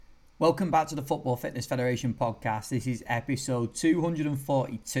Welcome back to the Football Fitness Federation podcast. This is episode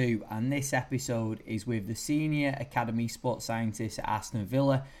 242, and this episode is with the Senior Academy Sports Scientist at Aston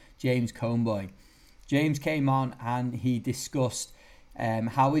Villa, James Coneboy. James came on and he discussed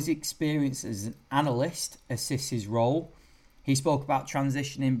how his experience as an analyst assists his role. He spoke about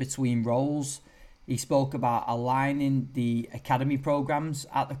transitioning between roles. He spoke about aligning the academy programs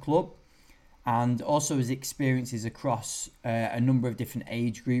at the club, and also his experiences across a number of different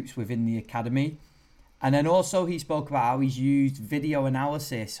age groups within the academy. And then also he spoke about how he's used video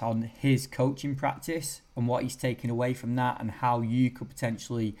analysis on his coaching practice and what he's taken away from that, and how you could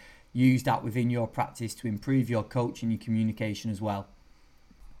potentially use that within your practice to improve your coaching and your communication as well.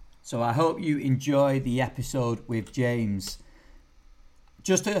 So I hope you enjoy the episode with James.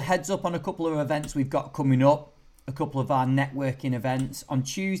 Just a heads up on a couple of events we've got coming up. A couple of our networking events. On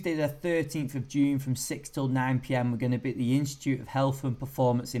Tuesday the 13th of June from 6 till 9pm, we're going to be at the Institute of Health and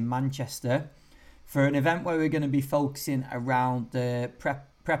Performance in Manchester for an event where we're going to be focusing around the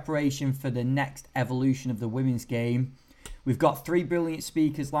preparation for the next evolution of the women's game. We've got 3 brilliant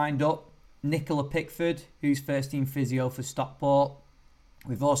speakers lined up. Nicola Pickford, who's first team physio for Stockport.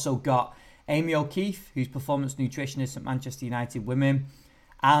 We've also got Amy O'Keefe, who's performance nutritionist at Manchester United Women.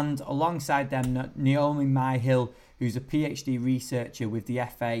 And alongside them, Naomi Myhill, who's a PhD researcher with the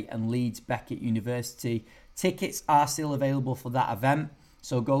FA and Leeds Beckett University. Tickets are still available for that event,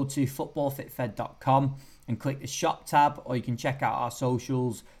 so go to footballfitfed.com and click the shop tab, or you can check out our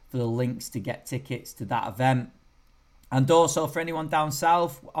socials for the links to get tickets to that event. And also for anyone down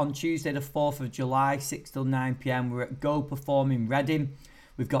south, on Tuesday the 4th of July, 6 till 9pm, we're at Go Perform in Reading.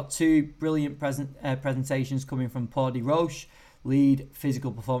 We've got 2 brilliant presentations coming from Paudie Roche, lead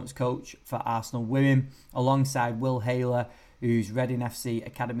physical performance coach for Arsenal Women, alongside Will Haler, who's Reading FC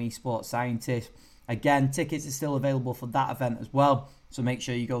Academy Sports Scientist. Again, tickets are still available for that event as well, so make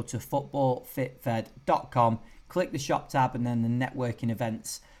sure you go to footballfitfed.com, click the shop tab, and then the networking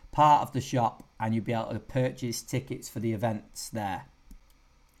events part of the shop, and you'll be able to purchase tickets for the events there.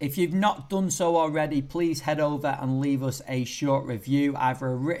 If you've not done so already, please head over and leave us a short review, either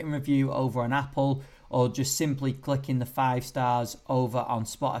a written review over on Apple or just simply clicking the 5 stars over on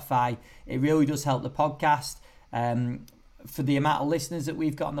Spotify. It really does help the podcast. For the amount of listeners that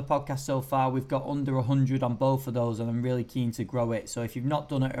we've got on the podcast so far, we've got under 100 on both of those, and I'm really keen to grow it. So if you've not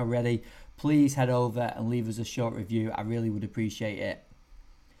done it already, please head over and leave us a short review. I really would appreciate it.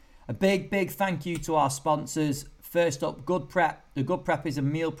 A big thank you to our sponsors. First up, Good Prep. The Good Prep is a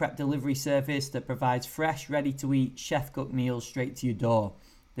meal prep delivery service that provides fresh, ready-to-eat, chef-cooked meals straight to your door.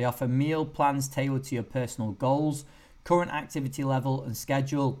 They offer meal plans tailored to your personal goals, current activity level and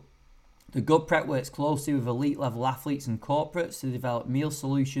schedule. The Good Prep works closely with elite level athletes and corporates to develop meal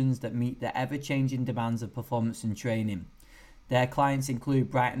solutions that meet the ever-changing demands of performance and training. Their clients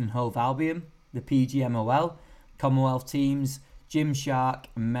include Brighton and Hove Albion, the PGMOL, Commonwealth teams, Gymshark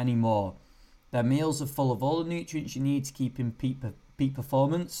and many more. Their meals are full of all the nutrients you need to keep in peak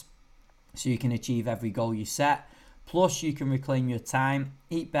performance, so you can achieve every goal you set. Plus, you can reclaim your time,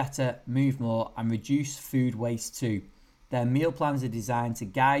 eat better, move more, and reduce food waste too. Their meal plans are designed to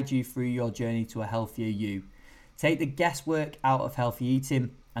guide you through your journey to a healthier you. Take the guesswork out of healthy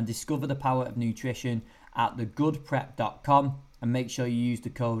eating and discover the power of nutrition at thegoodprep.com, and make sure you use the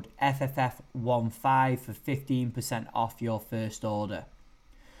code FFF15 for 15% off your first order.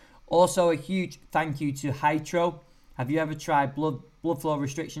 Also, a huge thank you to Hydro. Have you ever tried blood flow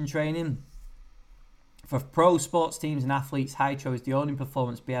restriction training? For pro sports teams and athletes, Hydro is the only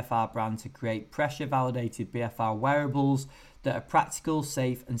performance BFR brand to create pressure-validated BFR wearables that are practical,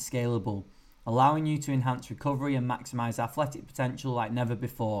 safe and scalable, allowing you to enhance recovery and maximise athletic potential like never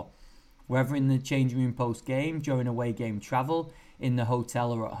before. Whether in the changing room post-game, during away game travel, in the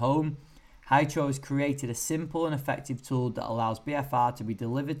hotel or at home, Hydro has created a simple and effective tool that allows BFR to be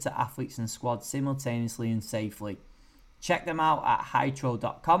delivered to athletes and squads simultaneously and safely. Check them out at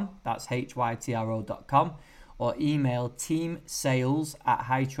hydro.com, that's hytro.com, or email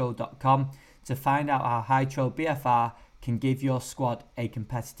teamsales@hydro.com to find out how Hydro BFR can give your squad a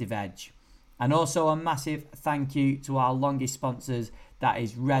competitive edge. And also a massive thank you to our longest sponsors, that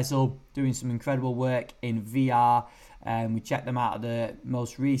is Rezel, doing some incredible work in VR. We checked them out at the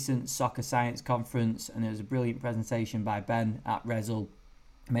most recent Soccer Science Conference, and it was a brilliant presentation by Ben at Rezel.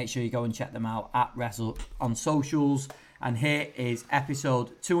 Make sure you go and check them out at Rezel on socials. And here is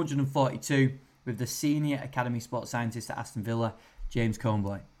episode 242 with the Senior Academy Sports Scientist at Aston Villa, James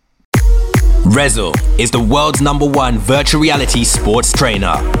Coneboy. Rezzle is the world's #1 virtual reality sports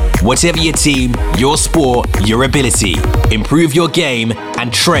trainer. Whatever your team, your sport, your ability, improve your game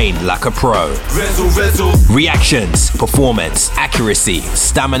and train like a pro. Rezzle. Reactions, performance, accuracy,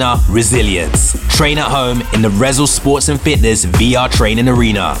 stamina, resilience. Train at home in the Rezzle Sports and Fitness VR training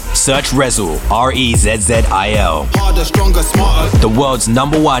arena. Search Rezzle, Rezzil. Harder, stronger, smarter. The world's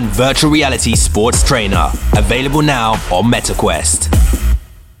 #1 virtual reality sports trainer. Available now on MetaQuest.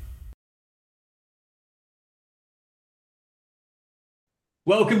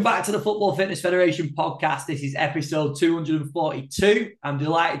 Welcome back to the Football Fitness Federation podcast. This is episode 242. I'm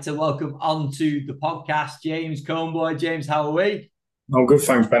delighted to welcome onto the podcast James Coneboy. James, how are we? I'm good,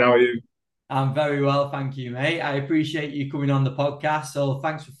 thanks, Ben. How are you? I'm very well, thank you, mate. I appreciate you coming on the podcast, so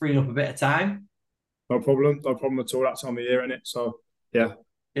thanks for freeing up a bit of time. No problem at all. That time of year, innit? So, yeah.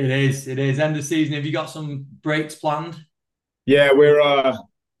 It is. End of season. Have you got some breaks planned? Yeah,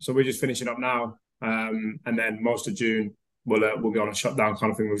 we're just finishing up now, and then most of June we'll be on a shutdown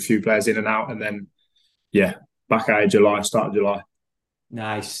kind of thing with a few players in and out, and then back out of July, start of July.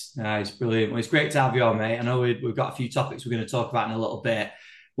 Nice, brilliant. Well, it's great to have you on, mate. I know we've got a few topics we're going to talk about in a little bit.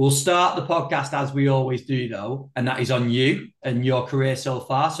 We'll start the podcast as we always do, though, and that is on you and your career so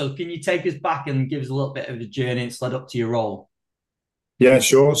far. So can you take us back and give us a little bit of a journey that's led up to your role? Yeah,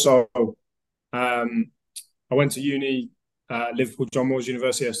 sure. So I went to uni, Liverpool John Moores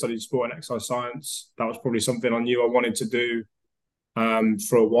University. I studied sport and exercise science. That was probably something I knew I wanted to do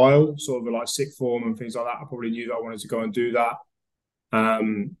for a while, sort of like sixth form and things like that. I probably knew that I wanted to go and do that. I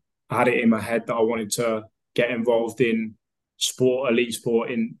had it in my head that I wanted to get involved in sport, elite sport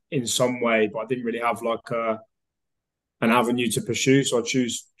in some way, but I didn't really have like an avenue to pursue. So I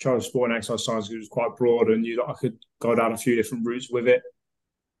chose sport and exercise science because it was quite broad and knew that I could go down a few different routes with it.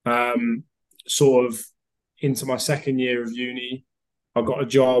 Sort of into my second year of uni, I got a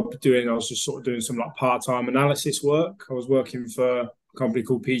job I was just sort of doing some like part-time analysis work. I was working for a company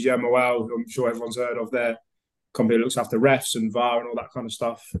called PGMOL, who I'm sure everyone's heard of. Their company that looks after refs and VAR and all that kind of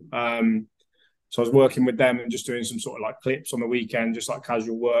stuff. So I was working with them and just doing some sort of like clips on the weekend, just like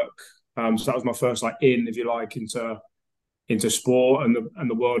casual work. So that was my first like if you like, into sport and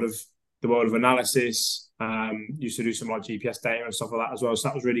the world of analysis. Used to do some like GPS data and stuff like that as well. So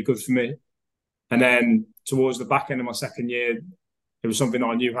that was really good for me. And then towards the back end of my second year, it was something that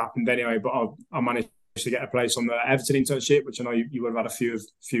I knew happened anyway, but I managed to get a place on the Everton internship, which I know you would have had a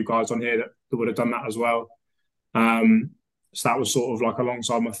few guys on here that would have done that as well. So that was sort of like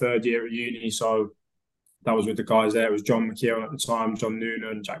alongside my third year at uni. So that was with the guys there. It was John McKeown at the time, John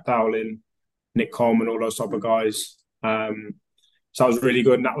Noonan, Jack Dowling, Nick Coleman, all those type of guys. So that was really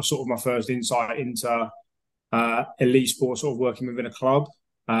good. And that was sort of my first insight into elite sport, sort of working within a club.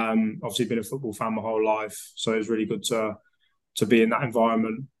 Obviously been a football fan my whole life. So it was really good to be in that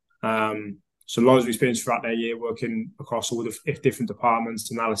environment. So loads of experience throughout that year working across all the different departments,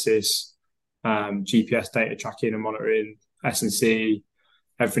 analysis, GPS data tracking and monitoring, S&C,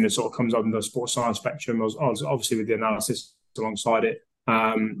 everything that sort of comes under the sports science spectrum. I was obviously with the analysis alongside it.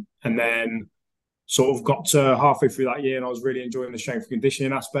 And then sort of got to halfway through that year and I was really enjoying the strength and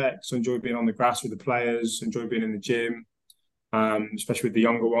conditioning aspect. So enjoyed being on the grass with the players, enjoyed being in the gym, especially with the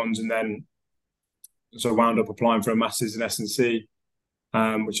younger ones. And then so I wound up applying for a master's in S&C,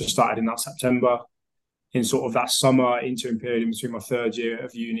 which I started in that September. In sort of that summer interim period in between my third year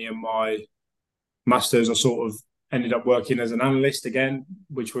of uni and my master's, I sort of ended up working as an analyst again,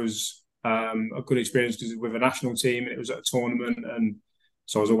 which was a good experience because it was with a national team and it was at a tournament. And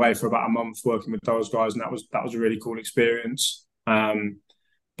so I was away for about a month working with those guys, and that was a really cool experience.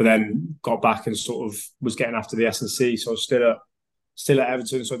 But then got back and sort of was getting after the S&C. So I was still at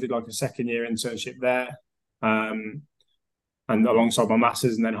Everton. So I did like a second year internship there. And alongside my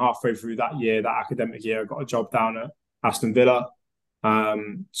masters, and then halfway through that academic year, I got a job down at Aston Villa.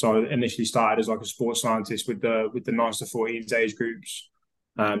 So I initially started as like a sports scientist with the 9s to 14s age groups,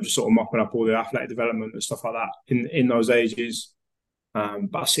 just sort of mopping up all the athletic development and stuff like that in those ages.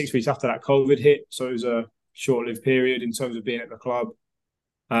 About 6 weeks after that, COVID hit, so it was a short-lived period in terms of being at the club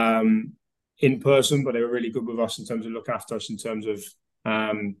in person, but they were really good with us in terms of looking after us in terms of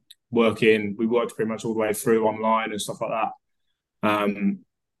working. We worked pretty much all the way through online and stuff like that.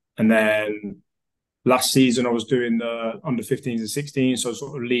 And then last season, I was doing the under 15s and 16s, so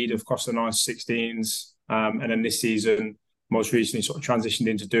sort of lead across the nice 16s. And then this season, most recently, sort of transitioned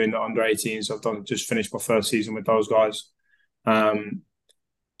into doing the under 18s. So I've just finished my first season with those guys.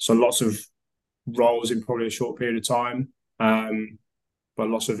 So lots of roles in probably a short period of time, but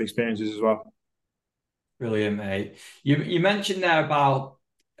lots of experiences as well. Brilliant, mate. You mentioned there about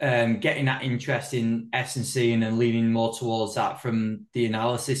getting that interest in S&C and then leaning more towards that from the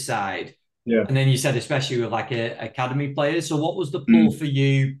analysis side. Yeah. And then you said, especially with like a academy players. So what was the pull Mm. for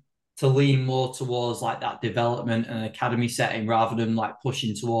you to lean more towards like that development and academy setting rather than like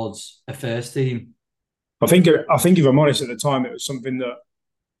pushing towards a first team? I think if I'm honest, at the time it was something that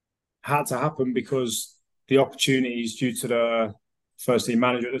had to happen because the opportunities due to the first team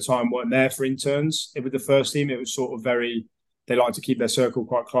manager at the time weren't there for interns. With the first team, it was sort of very, they like to keep their circle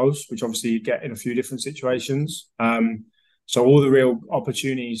quite close, which obviously you get in a few different situations. So all the real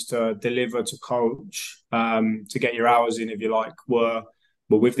opportunities to deliver, to coach, to get your hours in, if you like, were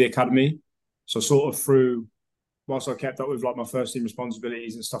with the academy. So sort of through, whilst I kept up with like my first team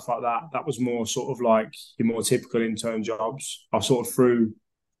responsibilities and stuff like that, that was more sort of like your more typical intern jobs. I sort of threw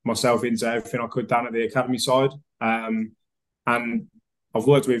myself into everything I could down at the academy side. And I've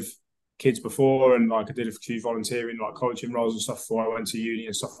worked with kids before, and like I did a few volunteering, like coaching roles and stuff before I went to uni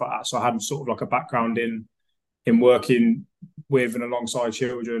and stuff like that. So I had sort of like a background in working with and alongside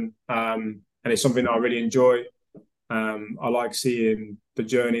children, and it's something that I really enjoy. I like seeing the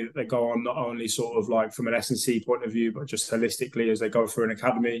journey that they go on, not only sort of like from an S&C point of view, but just holistically as they go through an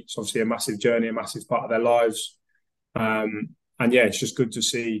academy. It's obviously a massive journey, a massive part of their lives. And yeah, it's just good to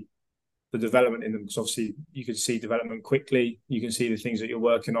see the development in them, because obviously you can see development quickly. You can see the things that you're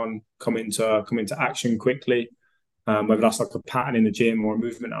working on come into action quickly, whether that's like a pattern in the gym or a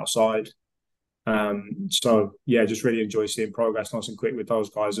movement outside. So yeah, just really enjoy seeing progress nice and quick with those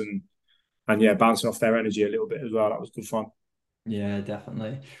guys, and yeah, bouncing off their energy a little bit as well. That was good fun. Yeah,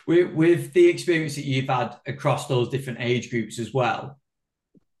 definitely. With the experience that you've had across those different age groups as well,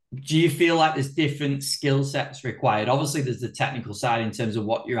 do you feel like there's different skill sets required? Obviously, there's the technical side in terms of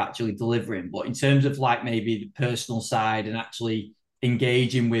what you're actually delivering, but in terms of like maybe the personal side and actually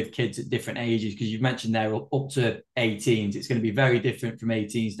engaging with kids at different ages, because you've mentioned they're up to 18s, it's going to be very different from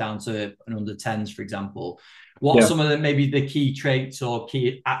 18s down to an under 10s, for example. What are Yeah, some of the maybe the key traits or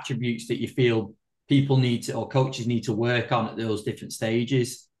key attributes that you feel people need to or coaches need to work on at those different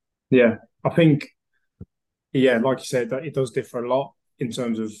stages? yeah. I think yeah, like you said, that it does differ a lot in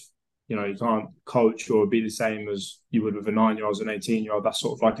terms of, you can't coach or be the same as you would with a 9-year-old and 18-year-old. That's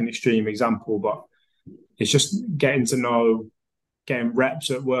sort of like an extreme example, but it's just getting to know, getting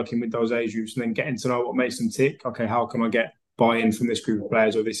reps at working with those age groups, and then getting to know what makes them tick. Okay, how can I get buy-in from this group of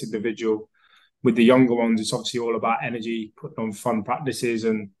players or this individual? With the younger ones, it's obviously all about energy, putting on fun practices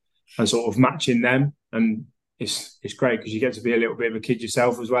and sort of matching them. And it's great because you get to be a little bit of a kid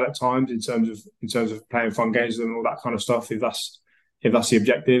yourself as well at times in terms of playing fun games and all that kind of stuff. If that's the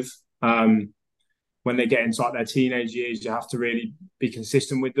objective. When they get into like their teenage years, you have to really be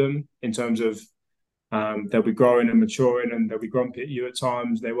consistent with them in terms of they'll be growing and maturing, and they'll be grumpy at you at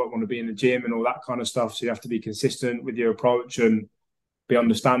times. They won't want to be in the gym and all that kind of stuff. So you have to be consistent with your approach and be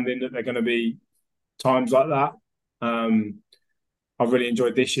understanding that they're going to be times like that. I've really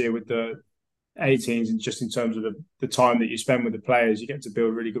enjoyed this year with the 18s, and just in terms of the time that you spend with the players, you get to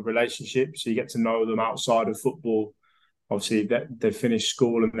build really good relationships. So you get to know them outside of football. Obviously, they've finished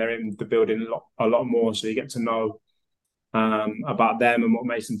school and they're in the building a lot more. So you get to know about them and what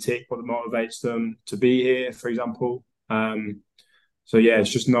makes them tick, what motivates them to be here, for example. So yeah, it's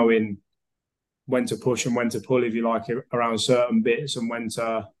just knowing when to push and when to pull, if you like, around certain bits, and when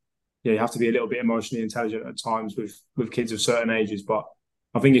to, yeah, you have to be a little bit emotionally intelligent at times with kids of certain ages. But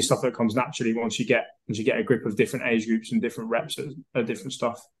I think it's stuff that comes naturally once you get a grip of different age groups and different reps at different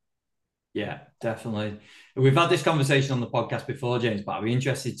stuff. Yeah, definitely. We've had this conversation on the podcast before, James, but I'd be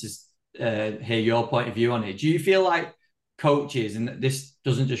interested to hear your point of view on it. Do you feel like coaches, and this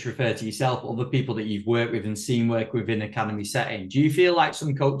doesn't just refer to yourself, but other people that you've worked with and seen work within academy setting, do you feel like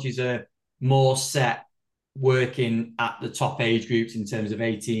some coaches are more set working at the top age groups in terms of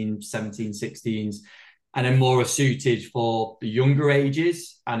 18, 17, 16s, and are more suited for the younger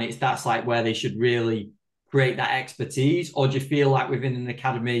ages? And that's like where they should really create that expertise? Or do you feel like within an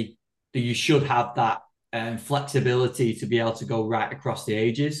academy, that you should have that flexibility to be able to go right across the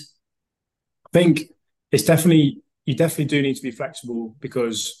ages? I think you definitely do need to be flexible,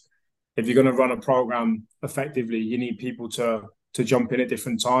 because if you're going to run a program effectively, you need people to jump in at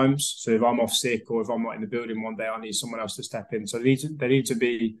different times. So if I'm off sick or if I'm not in the building one day, I need someone else to step in. So they need to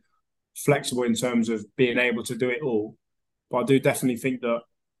be flexible in terms of being able to do it all. But I do definitely think that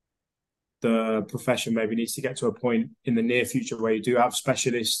the profession maybe needs to get to a point in the near future where you do have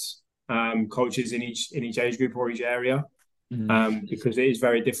specialists coaches in each age group or each area, because it is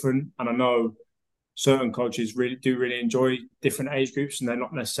very different. And I know certain coaches really enjoy different age groups, and they're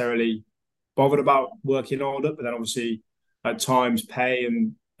not necessarily bothered about working older. But then obviously at times pay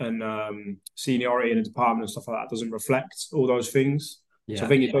and seniority in a department and stuff like that doesn't reflect all those things. So I Yeah.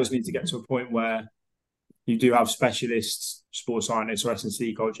 think it does need to get to a point where you do have specialists, sports scientists or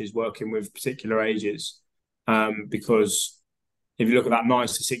S&C coaches working with particular ages, because if you look at that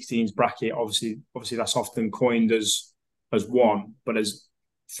 9s to 16s bracket, obviously that's often coined as one, but there's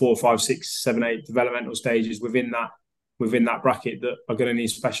 4, 5, 6, 7, 8 developmental stages within that bracket that are going to need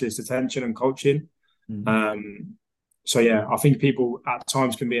specialist attention and coaching. Mm-hmm. So yeah, I think people at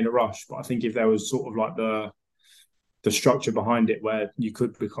times can be in a rush, but I think if there was sort of like the structure behind it where you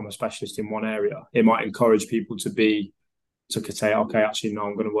could become a specialist in one area, it might encourage people to say, okay, actually, no,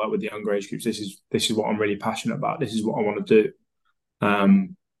 I'm going to work with the younger age groups. This is what I'm really passionate about. This is what I want to do.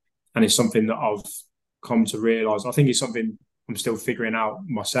 And it's something that I've come to realise. I think it's something I'm still figuring out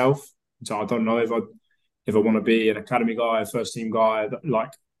myself. So I don't know if I want to be an academy guy, a first team guy.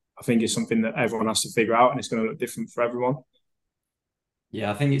 Like, I think it's something that everyone has to figure out, and it's going to look different for everyone. Yeah,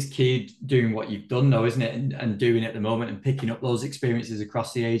 I think it's key doing what you've done though, isn't it? And doing it at the moment and picking up those experiences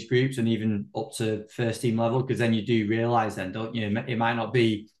across the age groups and even up to first team level, because then you do realise then, don't you? It might not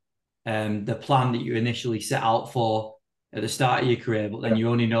be the plan that you initially set out for at the start of your career, but then you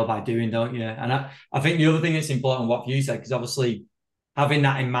only know by doing, don't you? And I think the other thing that's important, what you said, because obviously having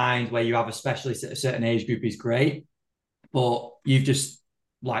that in mind where you have a specialist at a certain age group is great, but you've just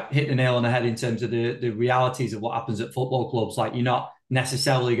like hit the nail on the head in terms of the realities of what happens at football clubs. Like, you're not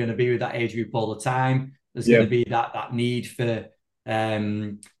necessarily going to be with that age group all the time. There's going to be that need for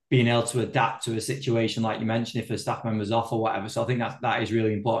being able to adapt to a situation, like you mentioned, if a staff member's off or whatever. So I think that is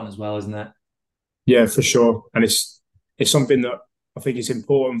really important as well, isn't it? Yeah, for sure. And it's something that I think is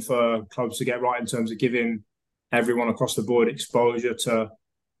important for clubs to get right in terms of giving everyone across the board exposure to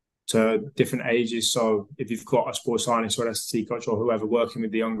different ages. So if you've got a sports scientist or an S&C coach or whoever working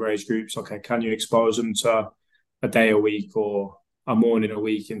with the younger age groups, okay, can you expose them to a day a week or a morning a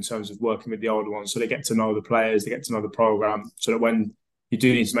week in terms of working with the older ones, so they get to know the players, they get to know the program, so that when you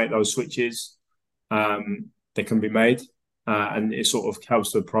do need to make those switches, they can be made, and it sort of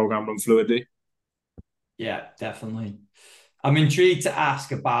helps the program run fluidly. Yeah, definitely. I'm intrigued to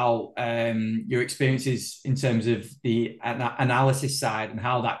ask about your experiences in terms of the analysis side and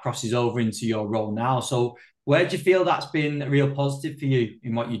how that crosses over into your role now. So where do you feel that's been a real positive for you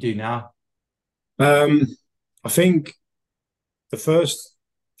in what you do now? I think the first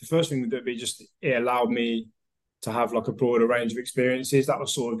thing that would be just, it allowed me to have like a broader range of experiences. That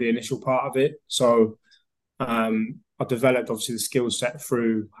was sort of the initial part of it. So I developed obviously the skill set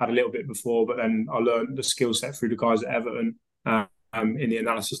through, had a little bit before, but then I learned the skill set through the guys at Everton in the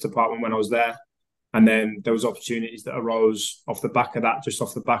analysis department when I was there. And then there was opportunities that arose off the back of that, just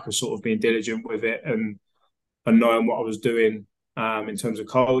off the back of sort of being diligent with it and knowing what I was doing in terms of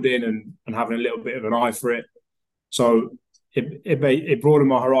coding and having a little bit of an eye for it. So it broadened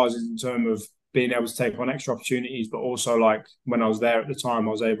my horizons in terms of being able to take on extra opportunities, but also, like, when I was there at the time,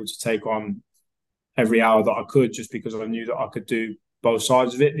 I was able to take on every hour that I could, just because I knew that I could do both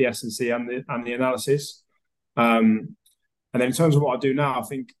sides of it, the S&C and the analysis. And then in terms of what I do now, I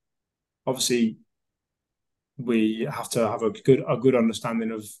think obviously we have to have a good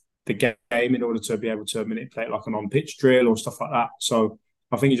understanding of the game in order to be able to manipulate like an on-pitch drill or stuff like that. So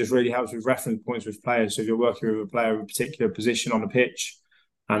I think it just really helps with reference points with players. So if you're working with a player in a particular position on the pitch,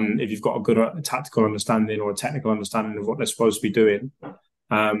 and if you've got a good tactical understanding or a technical understanding of what they're supposed to be doing,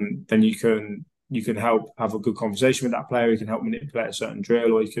 then you can help have a good conversation with that player. You can help manipulate a certain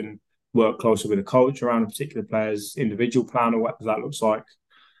drill, or you can work closer with a coach around a particular player's individual plan or what that looks like.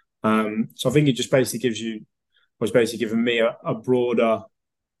 So I think it just basically giving me a broader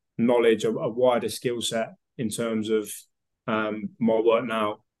knowledge, a wider skill set in terms of my work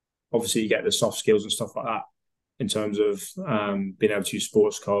now. Obviously, you get the soft skills and stuff like that in terms of being able to use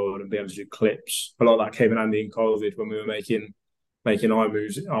sports code and being able to do clips. A lot of that came in handy in COVID when we were making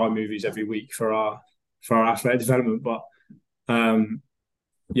iMovies every week for our athletic development. But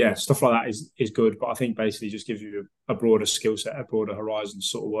yeah, stuff like that is good. But I think basically just gives you a broader skill set, a broader horizon to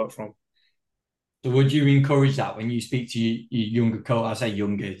sort of work from. So would you encourage that when you speak to your younger coach? I say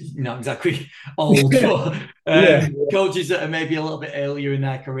younger, not exactly old, but coaches that are maybe a little bit earlier in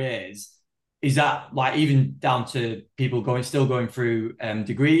their careers. Is that like even down to people still going through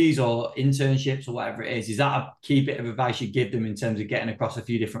degrees or internships or whatever it is? Is that a key bit of advice you give them in terms of getting across a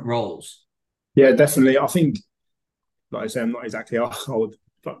few different roles? Yeah, definitely. I think, like I say, I'm not exactly old,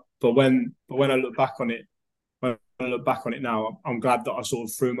 but when I look back on it, now, I'm glad that I sort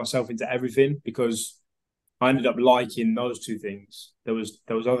of threw myself into everything, because I ended up liking those two things. There was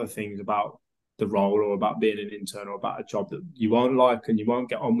other things about the role or about being an intern or about a job that you won't like and you won't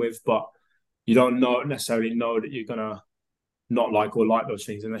get on with, but you don't necessarily know that you're gonna not like or like those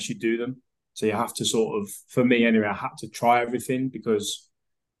things unless you do them. So you have to sort of, for me anyway, I had to try everything, because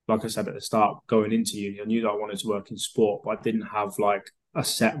like I said at the start, going into uni, I knew that I wanted to work in sport, but I didn't have like a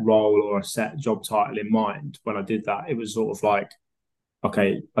set role or a set job title in mind. When I did that, it was sort of like,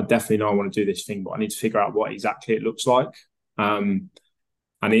 okay, I definitely know I want to do this thing, but I need to figure out what exactly it looks like. And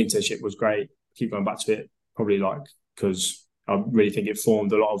the internship was great. Keep going back to it, probably like, because I really think it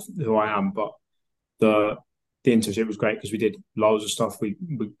formed a lot of who I am. But the internship was great because we did loads of stuff. We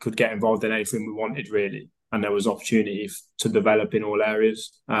could get involved in anything we wanted, really, and there was opportunity to develop in all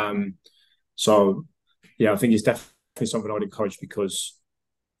areas. So yeah, I think it's definitely something I would encourage because,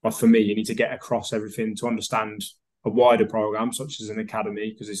 for me, you need to get across everything to understand a wider program, such as an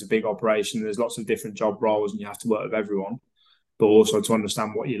academy, because it's a big operation. There's lots of different job roles, and you have to work with everyone. But also to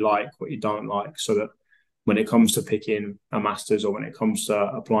understand what you like, what you don't like, so that when it comes to picking a master's or when it comes to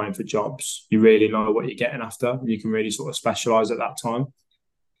applying for jobs, you really know what you're getting after. You can really sort of specialise at that time.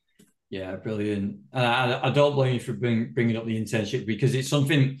 Yeah, brilliant. I don't blame you for bringing up the internship because it's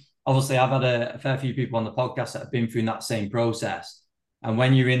something, obviously, I've had a fair few people on the podcast that have been through that same process. And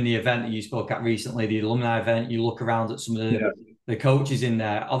when you're in the event that you spoke at recently, the alumni event, you look around at some of the coaches in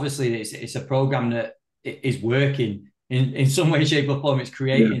there. Obviously, it's a program that is working in some way, shape, or form. It's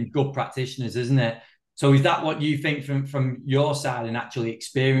creating good practitioners, isn't it? So is that what you think from your side and actually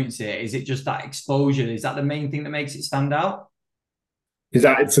experience it? Is it just that exposure? Is that the main thing that makes it stand out? Is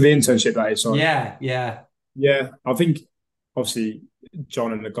that for the internship, that is? Sorry. Yeah. I think obviously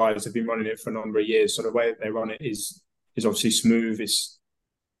John and the guys have been running it for a number of years. So the way that they run it is obviously smooth.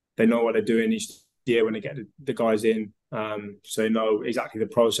 They know what they're doing each year when they get the guys in. So they know exactly the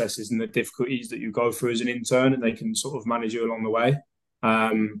processes and the difficulties that you go through as an intern, and they can sort of manage you along the way.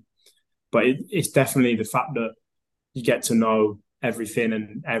 But it's definitely the fact that you get to know everything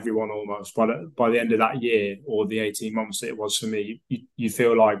and everyone almost by the end of that year, or the 18 months that it was for me. You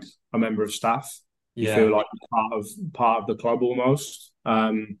feel like a member of staff. You feel like part of the club almost,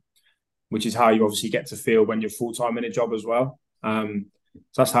 which is how you obviously get to feel when you're full time in a job as well. So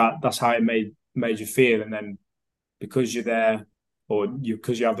that's how it made you feel, and then because you're there, or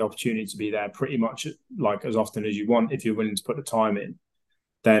because you have the opportunity to be there pretty much like as often as you want, if you're willing to put the time in,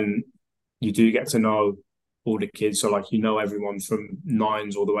 then you do get to know all the kids. So like, you know, everyone from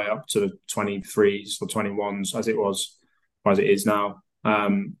 9s all the way up to the 23s or 21s as it is now.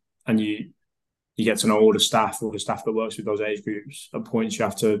 And you get to know all the staff that works with those age groups. At points you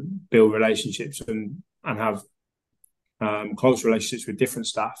have to build relationships and have close relationships with different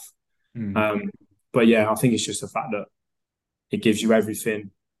staff. But yeah, I think it's just the fact that it gives you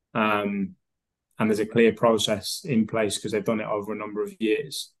everything. And there's a clear process in place because they've done it over a number of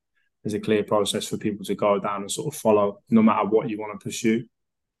years. There's a clear process for people to go down and sort of follow, no matter what you want to pursue.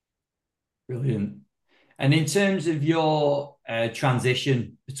 Brilliant. And in terms of your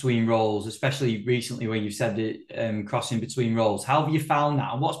transition between roles, especially recently when you said it, crossing between roles, how have you found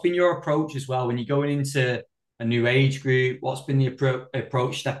that? And what's been your approach as well when you're going into a new age group? What's been the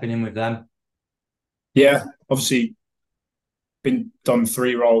approach stepping in with them? Yeah, obviously done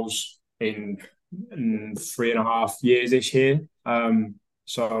 3 roles in 3.5 years this year.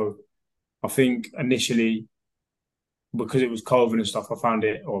 So I think initially, because it was COVID and stuff, I found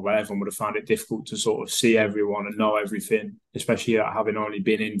it, or everyone would have found it difficult to sort of see everyone and know everything, especially having only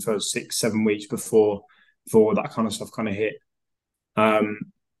been in for 6-7 weeks before that kind of stuff kind of hit.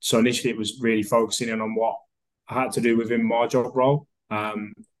 So initially it was really focusing in on what I had to do within my job role.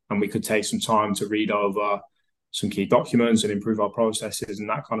 And we could take some time to read over some key documents and improve our processes and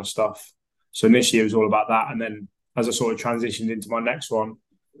that kind of stuff. So initially it was all about that. And then as I sort of transitioned into my next one,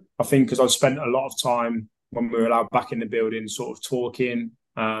 I think because I'd spent a lot of time when we were allowed back in the building, sort of talking,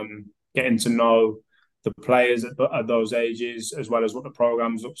 getting to know the players at those ages, as well as what the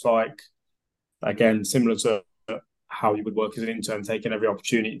programs looks like. Again, similar to how you would work as an intern, taking every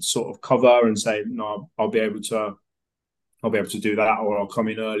opportunity to sort of cover and say, no, I'll be able to do that, or I'll come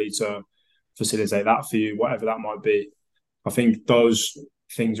in early to facilitate that for you, whatever that might be. I think those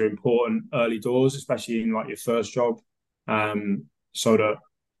things are important early doors, especially in like your first job, so that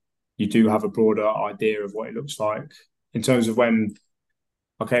you do have a broader idea of what it looks like. In terms of when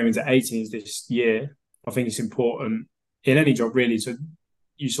I came into 18s this year, I think it's important in any job really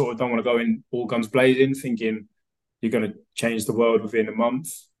you sort of don't want to go in all guns blazing thinking you're going to change the world within a month,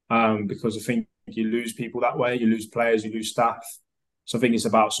 because I think you lose people that way, you lose players, you lose staff. So I think it's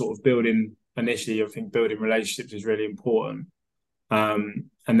about sort of building initially. I think building relationships is really important. And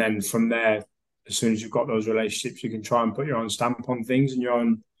then from there, as soon as you've got those relationships, you can try and put your own stamp on things and your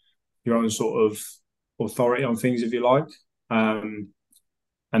own sort of authority on things, if you like. And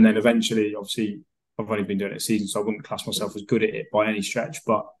then eventually, obviously, I've only been doing it a season, so I wouldn't class myself as good at it by any stretch.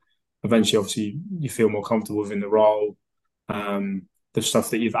 But eventually, obviously, you feel more comfortable within the role. the stuff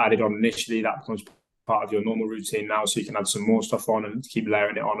that you've added on initially, that becomes part of your normal routine now, so you can add some more stuff on and keep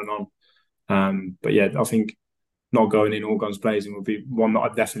layering it on and on. But yeah, I think not going in all guns blazing would be one that I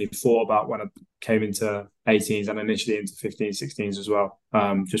definitely thought about when I came into 18s and initially into 15s, 16s as well.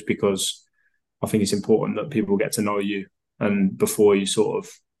 Just because I think it's important that people get to know you, and before you sort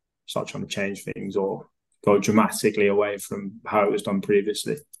of start trying to change things or go dramatically away from how it was done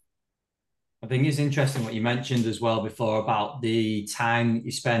previously. I think it's interesting what you mentioned as well before about the time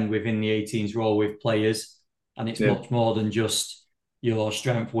you spend within the 18s role with players. And it's much more than just your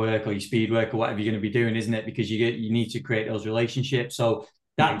strength work or your speed work or whatever you're going to be doing, isn't it? Because you need to create those relationships. So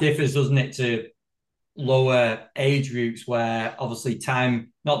that differs, doesn't it, to lower age groups where obviously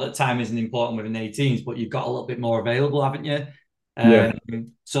time, not that time isn't important within 18s, but you've got a little bit more available, haven't you?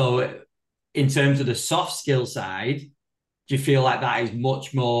 So in terms of the soft skill side, do you feel like that is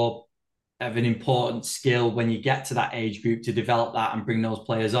much more of an important skill when you get to that age group to develop that and bring those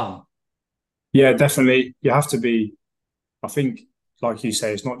players on? Yeah, definitely. You have to be, I think, like you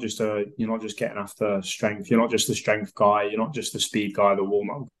say, you're not just getting after strength. You're not just the strength guy. You're not just the speed guy, the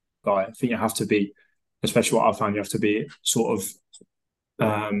warm-up guy. I think you have to be, especially what I found, you have to be sort of,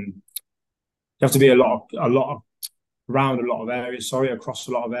 you have to be around a lot of areas, across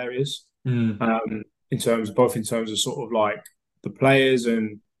a lot of areas. In terms of sort of like the players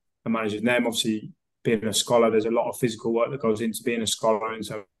and managing them. Obviously, being a scholar, there's a lot of physical work that goes into being a scholar in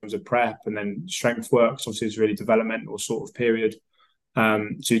terms of prep, and then strength work. Obviously, it's a really developmental sort of period. So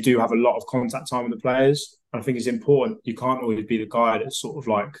you do have a lot of contact time with the players. And I think it's important. You can't always be the guy that's sort of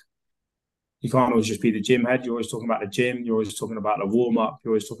like, you can't always just be the gym head. You're always talking about the gym. You're always talking about the warm up.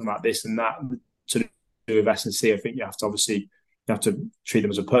 You're always talking about this and that. To do with S&C, I think you have to treat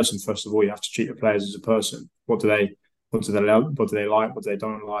them as a person first of all. You have to treat the players as a person. What do they like? What do they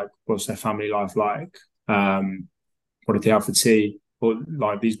don't like? What's their family life like? What do they have for tea? Or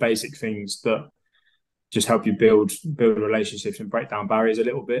like these basic things that just help you build relationships and break down barriers a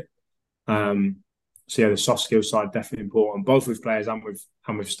little bit. So yeah, the soft skills side definitely important, both with players and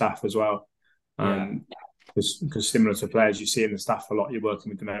with staff as well. Because similar to players, you see in the staff a lot. You're working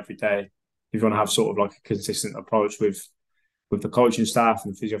with them every day. If you want to have sort of like a consistent approach with the coaching staff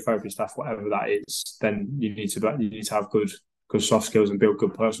and physiotherapy staff, whatever that is, then you need to have good soft skills and build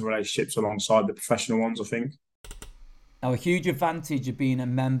good personal relationships alongside the professional ones, I think. Now, a huge advantage of being a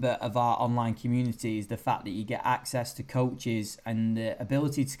member of our online community is the fact that you get access to coaches and the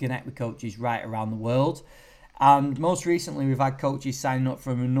ability to connect with coaches right around the world. And most recently, we've had coaches signing up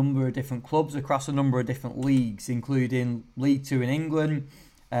from a number of different clubs across a number of different leagues, including League Two in England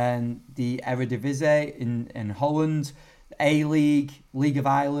and the Eredivisie in Holland, the A-League, League of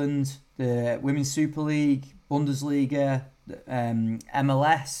Ireland, the Women's Super League, Bundesliga,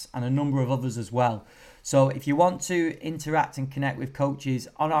 MLS, and a number of others as well. So if you want to interact and connect with coaches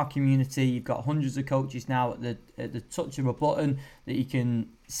on our community, you've got hundreds of coaches now at the touch of a button that you can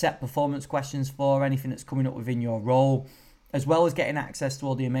set performance questions for, anything that's coming up within your role, as well as getting access to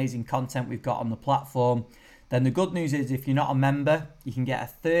all the amazing content we've got on the platform. Then the good news is if you're not a member, you can get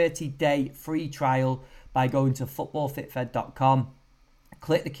a 30-day free trial by going to footballfitfed.com.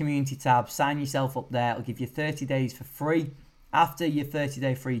 Click the community tab, sign yourself up there. It'll give you 30 days for free. After your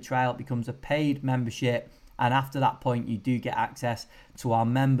 30-day free trial, it becomes a paid membership. And after that point, you do get access to our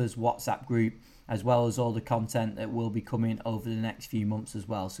members WhatsApp group, as well as all the content that will be coming over the next few months as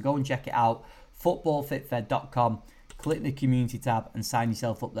well. So go and check it out, footballfitfed.com. Click the community tab and sign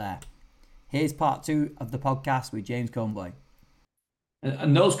yourself up there. Here's part 2 of the podcast with James Coneboy.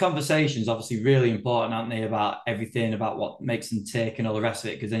 And those conversations obviously really important, aren't they, about everything, about what makes them tick and all the rest of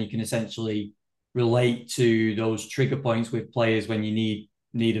it, because then you can essentially relate to those trigger points with players when you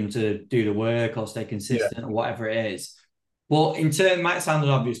need them to do the work or stay consistent or whatever it is. But in turn, it might sound an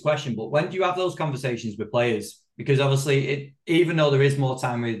obvious question, but when do you have those conversations with players? Because obviously, even though there is more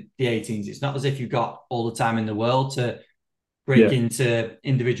time with the 18s, it's not as if you've got all the time in the world to break into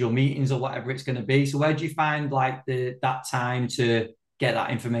individual meetings or whatever it's going to be. So where do you find like that time to get that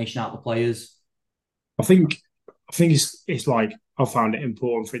information out of the players? I think it's like I found it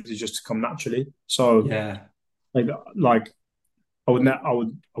important for it to just come naturally. So like I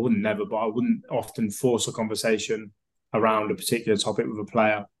wouldn't often force a conversation around a particular topic with a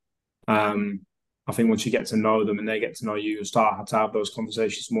player. I think once you get to know them and they get to know you, you'll start to have those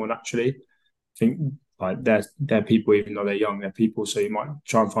conversations more naturally. I think like they're people, even though they're young, they're people. So you might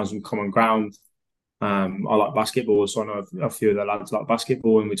try and find some common ground. I like basketball, so I know a few of the lads like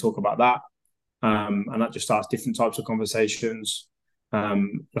basketball, and we talk about that. And that just starts different types of conversations. I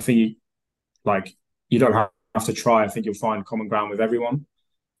think you don't have to try. I think you'll find common ground with everyone,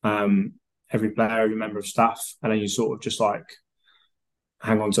 every player, every member of staff, and then you sort of just like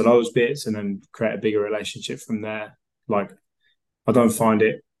hang on to those bits and then create a bigger relationship from there. Like, I don't find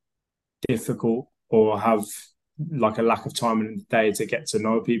it difficult or have like a lack of time in the day to get to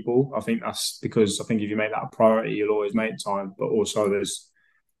know people. I think that's because I think if you make that a priority, you'll always make time. But also there's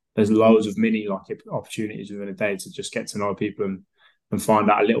loads of mini like opportunities within a day to just get to know people and find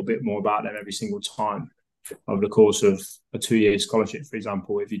out a little bit more about them every single time over the course of a 2-year scholarship, for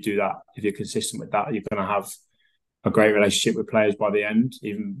example. If you do that, if you're consistent with that, you're going to have a great relationship with players by the end,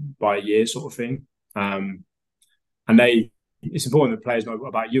 even by a year sort of thing. And it's important that players know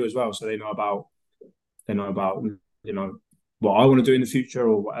about you as well, so they know about what I want to do in the future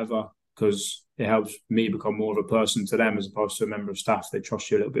or whatever, because it helps me become more of a person to them as opposed to a member of staff. They trust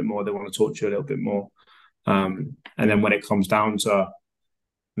you a little bit more. They want to talk to you a little bit more. And then when it comes down to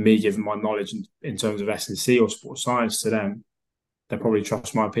me giving my knowledge in terms of S&C or sports science to them, they probably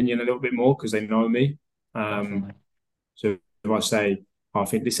trust my opinion a little bit more because they know me. So if I say, I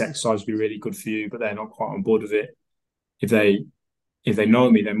think this exercise would be really good for you, but they're not quite on board with it, if they know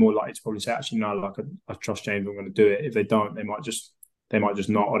me, they're more likely to probably say, actually, no, like I trust James, I'm going to do it. If they don't, they might just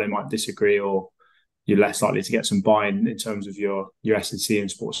not, or they might disagree, or you're less likely to get some buy-in in terms of your S&C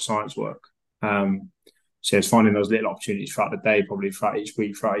and sports science work. So it's finding those little opportunities throughout the day, probably throughout each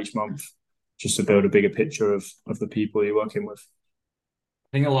week, throughout each month, just to build a bigger picture of the people you're working with.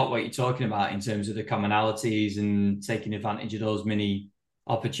 I think a lot what you're talking about in terms of the commonalities and taking advantage of those mini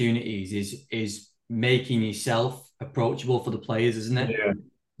opportunities is making yourself approachable for the players, isn't it?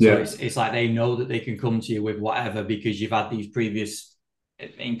 Yeah. So it's like they know that they can come to you with whatever because you've had these previous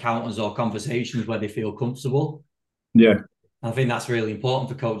encounters or conversations where they feel comfortable. Yeah. I think that's really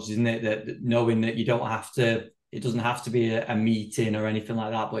important for coaches, isn't it? That knowing that you don't have to, it doesn't have to be a meeting or anything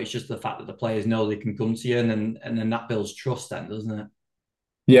like that, but it's just the fact that the players know they can come to you, and then that builds trust then, doesn't it?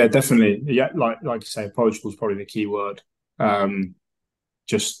 Yeah, definitely. Yeah, like you say, approachable is probably the key word.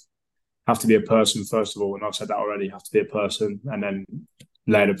 Just have to be a person first of all, and I've said that already. Have to be a person, and then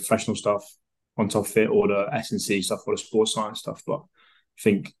layer the professional stuff on top of it, or the S&C stuff, or the sports science stuff. But I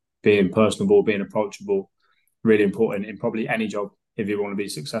think being personable, being approachable, really important in probably any job if you want to be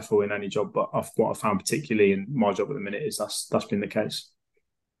successful in any job. But what I found particularly in my job at the minute is that's been the case.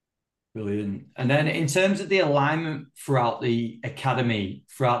 Brilliant. And then in terms of the alignment throughout the academy,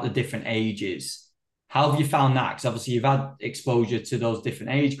 throughout the different ages, how have you found that? Because obviously you've had exposure to those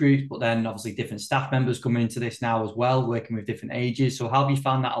different age groups, but then obviously different staff members coming into this now as well, working with different ages. So how have you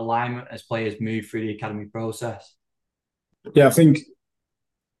found that alignment as players move through the academy process? Yeah, I think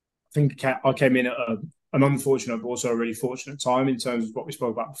I came in at an unfortunate but also a really fortunate time in terms of what we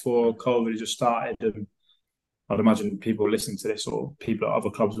spoke about before. COVID just started, and I'd imagine people listening to this or people at other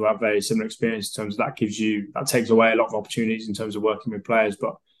clubs will have very similar experience in terms of that takes away a lot of opportunities in terms of working with players,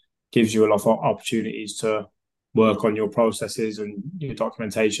 but gives you a lot of opportunities to work on your processes and your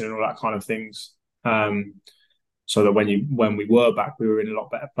documentation and all that kind of things. So that when we were back, we were in a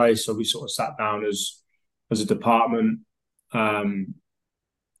lot better place. So we sort of sat down as a department and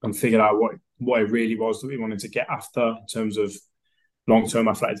figured out what it really was that we wanted to get after in terms of long-term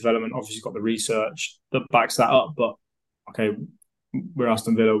athletic development. Obviously, got the research that backs that up. But okay, we're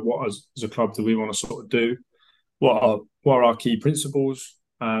Aston Villa. What as a club do we want to sort of do? What are our key principles?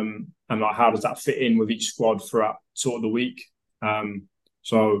 And like how does that fit in with each squad throughout sort of the week?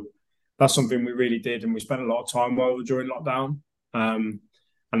 So that's something we really did, and we spent a lot of time over during lockdown. And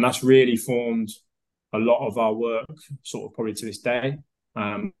that's really formed a lot of our work, sort of probably to this day.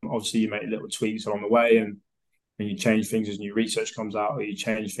 Obviously, you make little tweaks along the way, and you change things as new research comes out, or you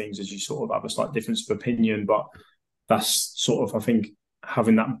change things as you sort of have a slight difference of opinion. But that's sort of, I think,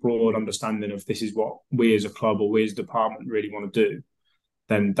 having that broad understanding of this is what we as a club or we as a department really want to do,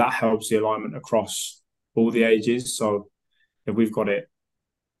 then that helps the alignment across all the ages. So if we've got it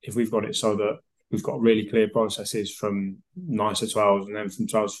so that we've got really clear processes from 9s to 12s, and then from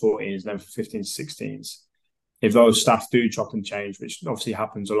 12s to 14s, and then from 15s to 16s. If those staff do chop and change, which obviously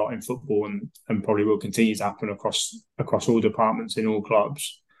happens a lot in football and probably will continue to happen across all departments in all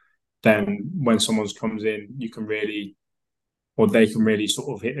clubs, then when someone comes in, they can really sort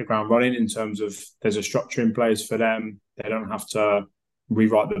of hit the ground running in terms of there's a structure in place for them. They don't have to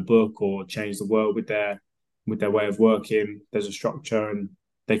rewrite the book or change the world with their way of working. There's a structure, and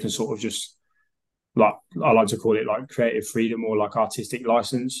they can sort of just, like I like to call it, like creative freedom or like artistic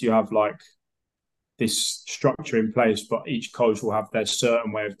license. You have like this structure in place, but each coach will have their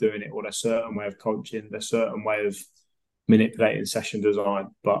certain way of doing it, or their certain way of coaching, their certain way of manipulating session design.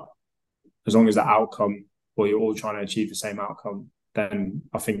 But as long as the outcome, or you're all trying to achieve the same outcome, then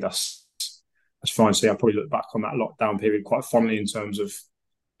I think that's fine. So I probably look back on that lockdown period quite fondly in terms of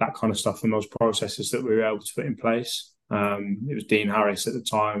that kind of stuff and those processes that we were able to put in place. It was Dean Harris at the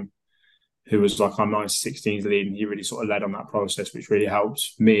time, who was like our 9-16s lead, and he really sort of led on that process, which really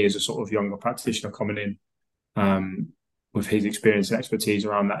helped me as a sort of younger practitioner coming in with his experience and expertise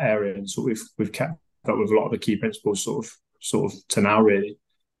around that area. And so we've kept up with a lot of the key principles sort of to now, really.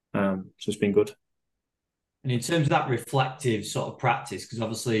 So it's been good. And in terms of that reflective sort of practice, because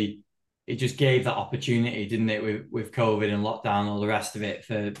obviously it just gave that opportunity, didn't it, with COVID and lockdown and all the rest of it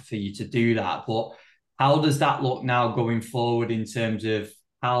for you to do that. But how does that look now going forward in terms of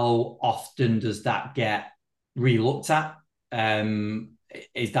how often does that get re-looked at?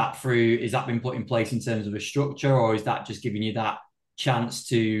 Is that been put in place in terms of a structure, or is that just giving you that chance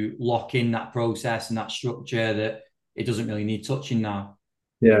to lock in that process and that structure that it doesn't really need touching now?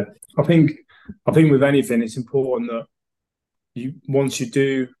 Yeah, I think with anything, it's important that once you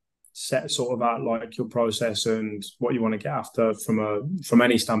do set sort of out like your process and what you want to get after from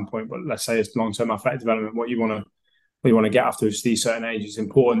any standpoint, but let's say it's long-term athletic development, what you want to get after is these certain ages. It's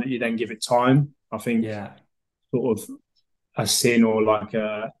important that you then give it time. I think sort of a sin or like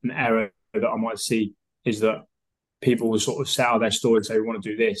an error that I might see is that people will sort of set out their story and say, we want to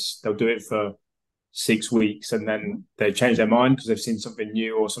do this. They'll do it for 6 weeks and then they change their mind because they've seen something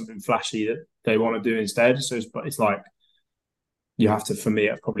new or something flashy that they want to do instead. So it's like, you have to, for me,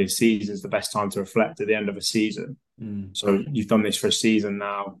 probably a season is the best time to reflect at the end of a season. So you've done this for a season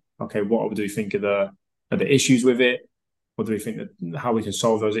now. Okay, what do we think of the issues with it? What do we think that how we can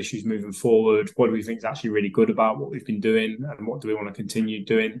solve those issues moving forward? What do we think is actually really good about what we've been doing, and what do we want to continue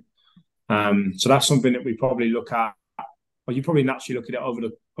doing? So that's something that we probably look at, or you probably naturally look at it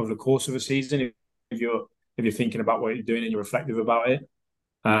over the course of a season if you're thinking about what you're doing and you're reflective about it.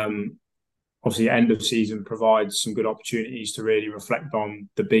 Obviously, end of season provides some good opportunities to really reflect on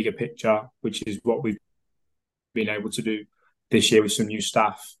the bigger picture, which is what we've been able to do this year with some new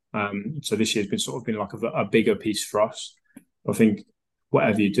staff. So this year's been like a bigger piece for us. I think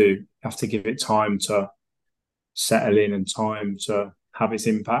whatever you do, you have to give it time to settle in and time to have its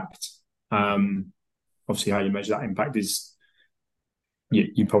impact. Obviously, how you measure that impact is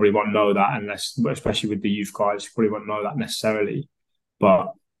you probably won't know that unless, especially with the youth guys, you probably won't know that necessarily.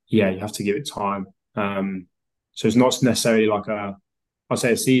 But yeah, you have to give it time. So it's not necessarily like I'd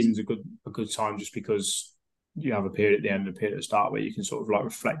say a season's a good time just because you have a period at the end and a period at the start where you can sort of like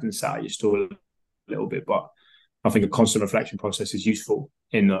reflect and set out your story a little bit. But I think a constant reflection process is useful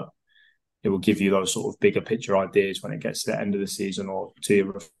in that it will give you those sort of bigger picture ideas when it gets to the end of the season or to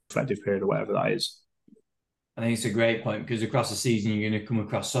your reflective period or whatever that is. I think it's a great point because across the season you're going to come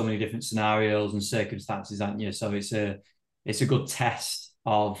across so many different scenarios and circumstances, aren't you? So it's a good test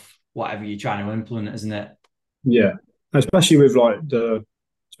of whatever you're trying to implement, isn't it? Yeah, especially with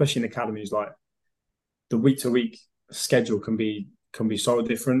especially in academies, like the week to week schedule can be so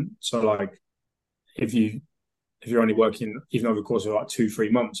different. So like if you're only working even over the course of like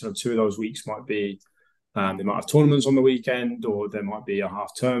 2-3 months, 2 of those weeks might be they might have tournaments on the weekend, or there might be a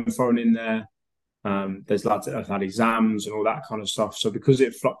half term thrown in there. There's lads that have had exams and all that kind of stuff. So because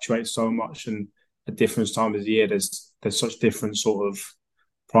it fluctuates so much and at different times of the year, there's such different sort of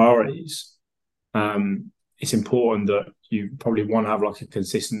priorities. It's important that you probably want to have like a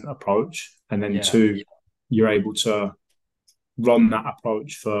consistent approach, and then two, you're able to run that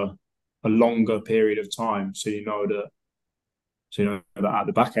approach for a longer period of time, so you know that at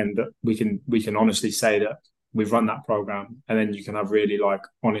the back end that we can honestly say that we've run that program, and then you can have really like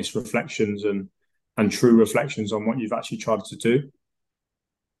honest reflections and true reflections on what you've actually tried to do.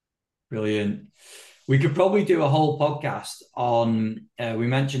 Brilliant. We could probably do a whole podcast on. We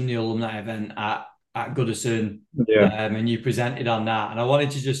mentioned the alumni event at Goodison, and you presented on that, and I wanted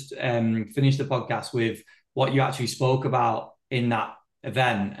to just finish the podcast with what you actually spoke about in that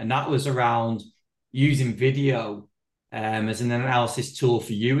event, and that was around using video as an analysis tool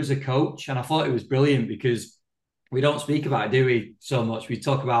for you as a coach. And I thought it was brilliant because we don't speak about it, do we, so much? We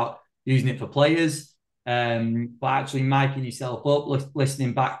talk about using it for players, but actually miking yourself up,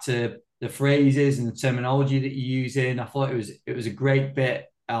 listening back to the phrases and the terminology that you're using. I thought it was a great bit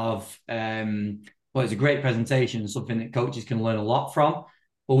of it's a great presentation, something that coaches can learn a lot from.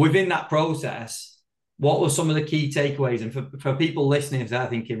 But within that process, what were some of the key takeaways? And for people listening, if they're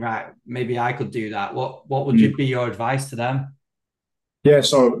thinking, right, maybe I could do that, what would be your advice to them? Yeah,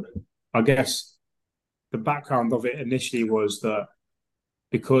 so I guess the background of it initially was that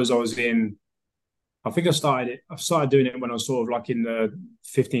because I started doing it when I was sort of like in the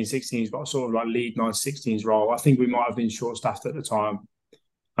 15, 16s, but I was sort of like lead 9, 16s role. I think we might have been short-staffed at the time.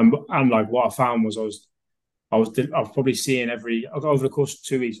 And like what I found was I was probably seeing over the course of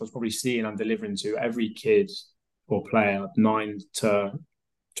 2 weeks, I was probably seeing and delivering to every kid or player 9 to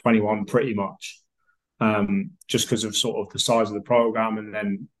 21 pretty much. just because of sort of the size of the program and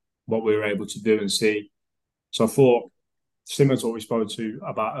then what we were able to do and see. So I thought, similar to what we spoke to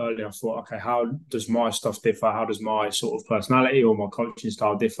about earlier, I thought, okay, how does my stuff differ? How does my sort of personality or my coaching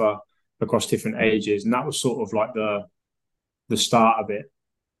style differ across different ages? And that was sort of like the start of it.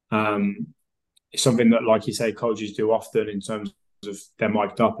 It's something that, like you say, coaches do often in terms of they're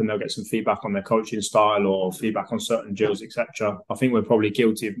mic'd up and they'll get some feedback on their coaching style or feedback on certain drills, etc. I think we're probably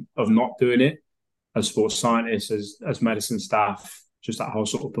guilty of not doing it as sports scientists, as medicine staff, just that whole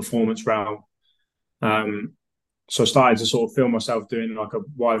sort of performance realm. So I started to sort of feel myself doing like a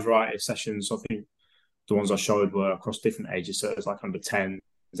wide variety of sessions. I think the ones I showed were across different ages. So it was like under 10s,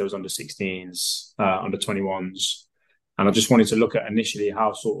 there was under 16s, under 21s. And I just wanted to look at initially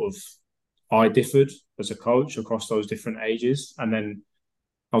how sort of I differed as a coach across those different ages. And then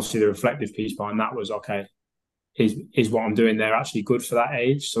obviously the reflective piece behind that was, okay, is what I'm doing there actually good for that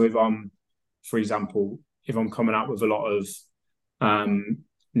age? So if I'm, for example, if I'm coming out with a lot of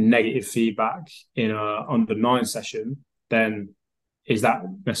negative feedback in a under 9 session, then is that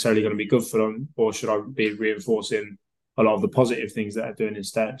necessarily going to be good for them, or should I be reinforcing a lot of the positive things that they're doing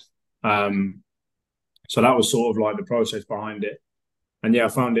instead? So that was sort of like the process behind it, and yeah, I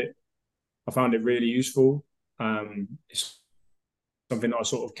found it really useful. It's something that I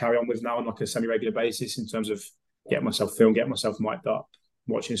sort of carry on with now on like a semi-regular basis in terms of getting myself filmed, getting myself mic'd up,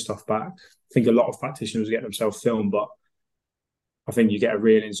 watching stuff back. I think a lot of practitioners get themselves filmed, but I think you get a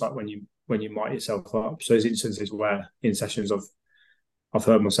real insight when you mic yourself up. So there's instances where in sessions I've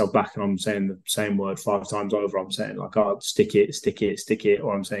heard myself back and I'm saying the same word 5 times over. I'm saying like, oh, stick it,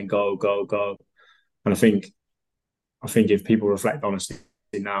 or I'm saying go, go, go. And I think if people reflect honestly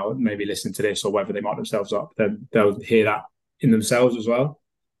now, maybe listen to this or whether they mic themselves up, then they'll hear that in themselves as well.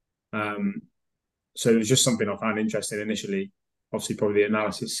 So it was just something I found interesting initially. Obviously, probably the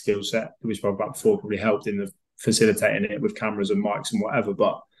analysis skill set that we spoke about before probably helped in the facilitating it with cameras and mics and whatever.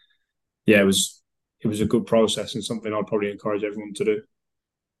 But yeah, it was a good process and something I'd probably encourage everyone to do.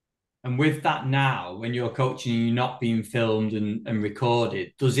 And with that now, when you're coaching and you're not being filmed and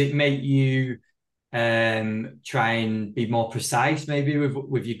recorded, does it make you try and be more precise maybe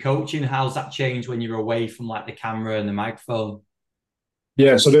with your coaching? How's that changed when you're away from like the camera and the microphone?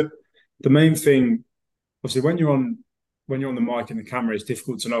 Yeah, so the main thing, obviously, when you're on the mic and the camera, it's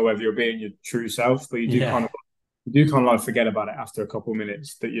difficult to know whether you're being your true self, but you do kind of like forget about it after a couple of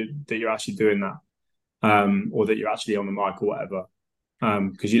minutes that you're actually doing that, or that you're actually on the mic or whatever,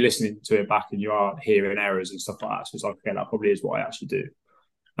 because you're listening to it back and you are hearing errors and stuff like that. So it's like, okay, that probably is what I actually do.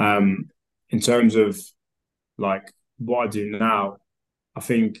 In terms of like what I do now, I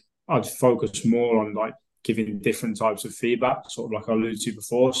think I'd focus more on like giving different types of feedback, sort of like I alluded to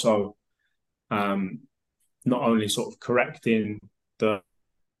before. So not only sort of correcting the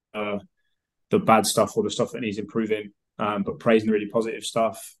bad stuff or the stuff that needs improving, but praising the really positive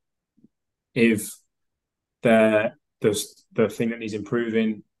stuff. If the thing that needs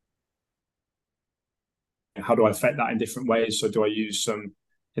improving, how do I affect that in different ways? So do I use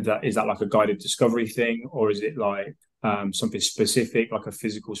is that like a guided discovery thing, or is it like something specific, like a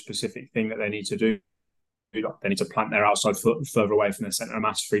physical specific thing that they need to do? Like they need to plant their outside foot further away from their center of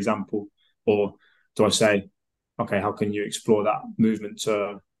mass, for example. Or do I say, okay, how can you explore that movement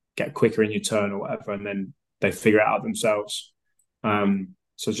to get quicker in your turn or whatever? And then they figure it out themselves.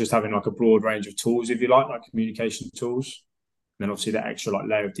 So it's just having like a broad range of tools, if you like communication tools. And then obviously that extra like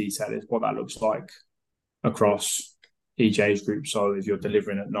layer of detail is what that looks like across each age group. So if you're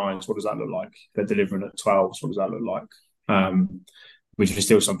delivering at 9s, what does that look like? If they're delivering at 12s, what does that look like? Which is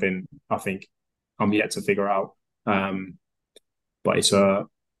still something I think I'm yet to figure out. But it's a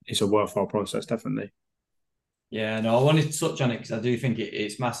worthwhile process, definitely. Yeah, no, I wanted to touch on it because I do think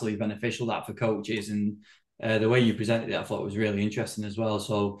it's massively beneficial that for coaches, and the way you presented it, I thought was really interesting as well.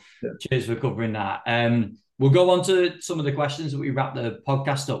 So cheers for covering that. We'll go on to some of the questions that we wrap the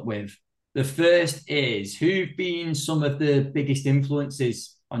podcast up with. The first is, who've been some of the biggest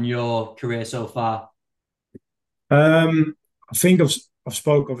influences on your career so far? I think I've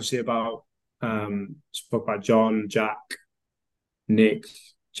spoke obviously about John, Jack, Nick,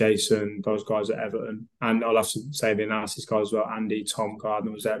 Jason, those guys at Everton, and I'll have to say the analysis guys as well. Andy, Tom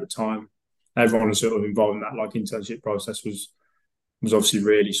Gardner was there at the time. Everyone was sort of involved in that like internship process was obviously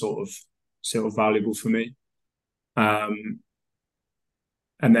really sort of valuable for me. And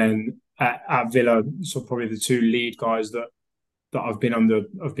then at Villa, so probably the 2 lead guys that I've been under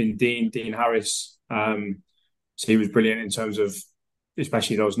have been Dean Harris. So he was brilliant in terms of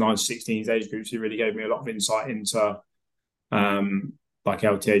especially those 9-16s age groups. He really gave me a lot of insight into like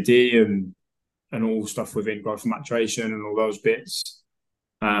LTAD and all stuff within growth and maturation and all those bits.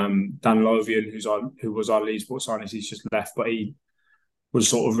 Dan Lovian, who was our lead sports scientist, he's just left, but he was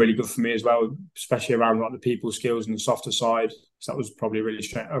sort of really good for me as well, especially around like the people skills and the softer side. So that was probably a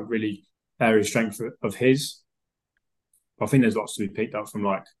really area of strength of his. But I think there's lots to be picked up from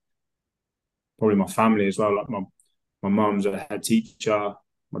like probably my family as well. Like my mum's a head teacher,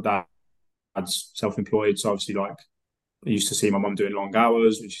 my dad's self-employed, so obviously like I used to see my mum doing long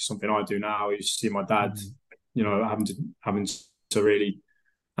hours, which is something I do now. I used to see my dad, having to really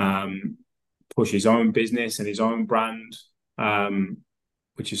push his own business and his own brand,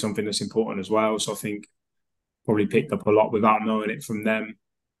 which is something that's important as well. So I think probably picked up a lot without knowing it from them,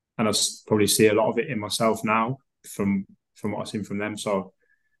 and I probably see a lot of it in myself now from what I've seen from them. So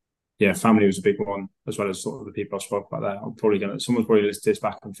yeah, family was a big one, as well as sort of the people I spoke about there. Someone's probably listen to this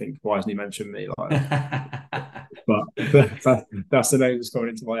back and think, why hasn't he mentioned me? Like, but that's the name that's going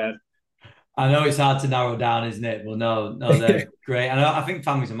into my head. I know it's hard to narrow down, isn't it? But no, they're great. And I think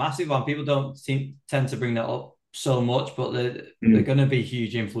family's a massive one. People don't tend to bring that up so much, but they're going to be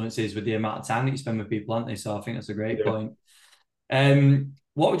huge influences with the amount of time that you spend with people, aren't they? So I think that's a great point.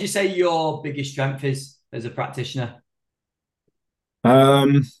 What would you say your biggest strength is as a practitioner?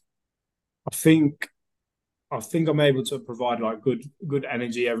 I think I'm able to provide like good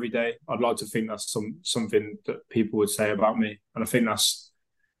energy every day. I'd like to think that's something that people would say about me, and I think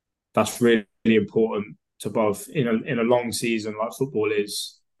that's really important to both in a long season like football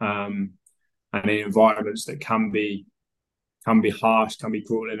is, and in environments that can be harsh, can be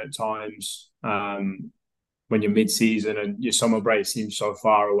grueling at times. When you're mid-season and your summer break seems so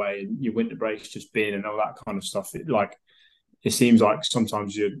far away, and your winter break's just been and all that kind of stuff, it seems like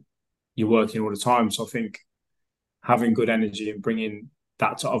sometimes you're working all the time. So I think having good energy and bringing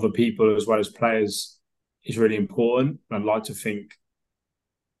that to other people as well as players is really important. I'd like to think,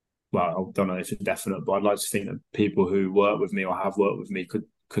 well, I don't know if it's definite, but I'd like to think that people who work with me or have worked with me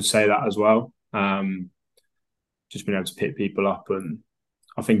could say that as well. Just being able to pick people up, and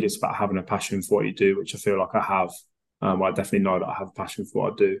I think it's about having a passion for what you do, which I feel like I have. I definitely know that I have a passion for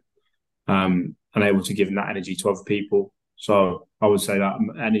what I do, and able to give that energy to other people. So I would say that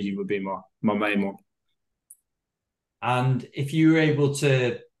energy would be my main one. And if you were able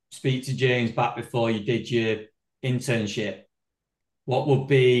to speak to James back before you did your internship, what would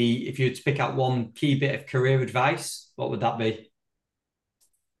be, if you had to pick out one key bit of career advice, what would that be?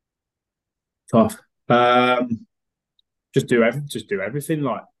 Tough. Just do everything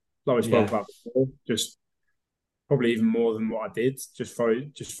like we spoke about before. Just probably even more than what I did. Just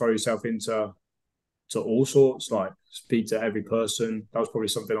throw yourself into all sorts. Like speak to every person. That was probably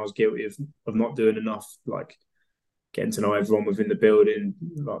something I was guilty of not doing enough. Like getting to know everyone within the building,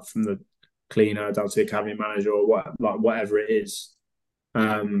 like from the cleaner down to the academy manager or whatever it is.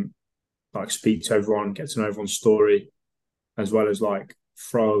 Like speak to everyone, get to know everyone's story, as well as like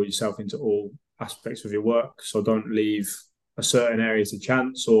throw yourself into all aspects of your work. So don't leave a certain area to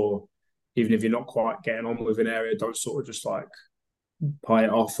chance, or even if you're not quite getting on with an area, don't sort of just like pie it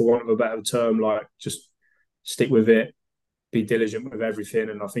off, for want of a better term. Like just stick with it, be diligent with everything,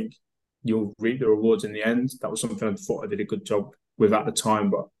 and I think you'll reap the rewards in the end. That was something I thought I did a good job with at the time,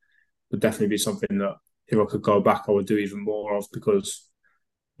 but would definitely be something that if I could go back, I would do even more of, because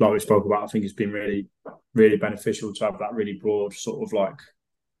like we spoke about, I think it's been really, really beneficial to have that really broad sort of like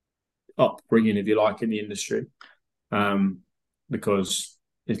upbringing, if you like, in the industry, because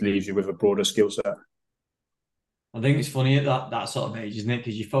it leaves you with a broader skill set. I think it's funny at that sort of age, isn't it?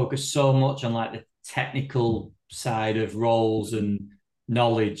 Because you focus so much on like the technical side of roles and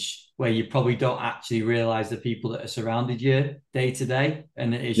knowledge, where you probably don't actually realize the people that are surrounded you day to day,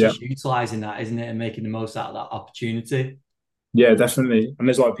 and it's just utilizing that, isn't it, and making the most out of that opportunity. Yeah, definitely. And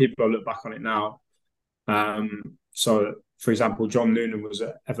there's like people I look back on it now. So, for example, John Noonan was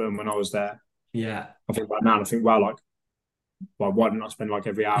at Everton when I was there. Yeah. I think right now, and I think, wow, like, well, why didn't I spend like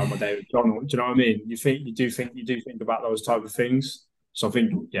every hour of my day with John? Do you know what I mean? You do think about those type of things. So I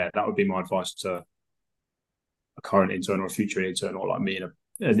think, yeah, that would be my advice to a current intern or a future intern, or like me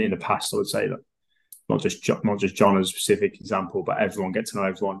in the past. I would say that not just John as a specific example, but everyone, get to know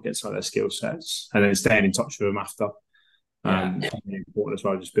everyone, get to know their skill sets, and then staying in touch with them after. Really important as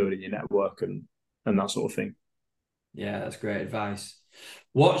well, just building your network and that sort of thing. Yeah, that's great advice.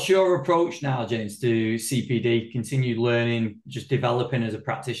 What's your approach now, James, to CPD? Continued learning, just developing as a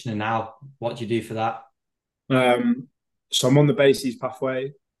practitioner now. What do you do for that? So I'm on the bases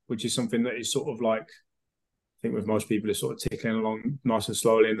pathway, which is something that is sort of like, I think with most people, is sort of tickling along nice and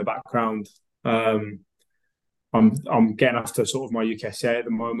slowly in the background. I'm getting after sort of my UKCA at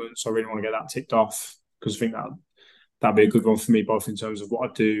the moment, so I really want to get that ticked off, because I think that'd be a good one for me, both in terms of what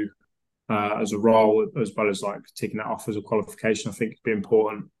I do, as a role, as well as like taking that off as a qualification. I think it'd be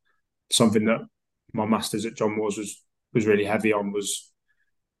important. Something that my masters at John Moores was really heavy on was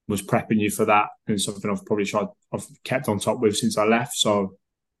prepping you for that, and something I've kept on top with since I left. So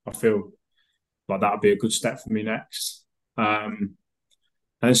I feel like that would be a good step for me next. And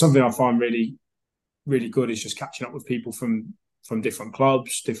something I find really, really good is just catching up with people from different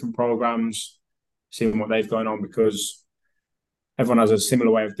clubs, different programs, seeing what they've going on, because everyone has a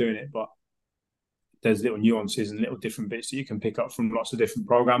similar way of doing it, but there's little nuances and little different bits that you can pick up from lots of different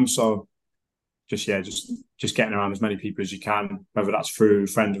programs. So just getting around as many people as you can, whether that's through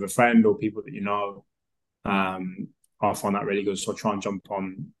friends of a friend or people that you know. I find that really good. So I try and jump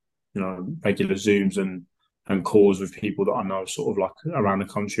on, regular Zooms and calls with people that I know sort of like around the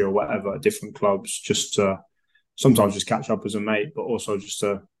country or whatever, different clubs, just to sometimes just catch up as a mate, but also just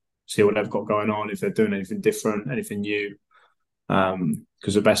to see what they've got going on, if they're doing anything different, anything new.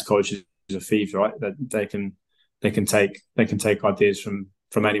 Because the best coaches are thieves, right? That they can take ideas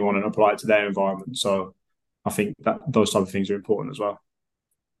from anyone and apply it to their environment. So I think that those type of things are important as well.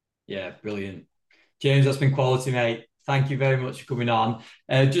 Yeah, brilliant. James, that's been quality, mate. Thank you very much for coming on.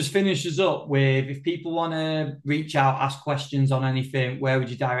 Just finish us up with, if people want to reach out, ask questions on anything, where would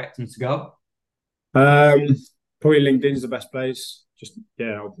you direct them to go? Probably LinkedIn's the best place.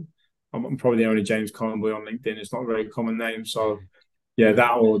 I'm probably the only James Coneboy on LinkedIn. It's not a very common name. So yeah,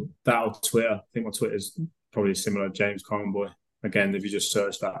 that or Twitter. I think my Twitter's probably similar, James Coneboy. Again, if you just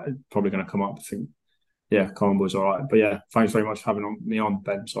search that, it's probably going to come up. I think, yeah, Coneboy's all right. But yeah, thanks very much for having me on,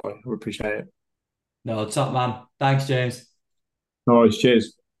 Ben. Sorry, I appreciate it. No, top man. Thanks, James. No worries,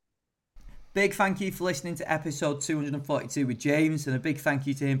 cheers. Big thank you for listening to episode 242 with James, and a big thank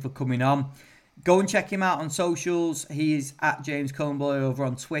you to him for coming on. Go and check him out on socials. He is at James Coneboy over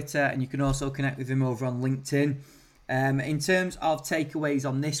on Twitter, and you can also connect with him over on LinkedIn. In terms of takeaways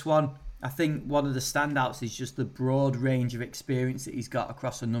on this one, I think one of the standouts is just the broad range of experience that he's got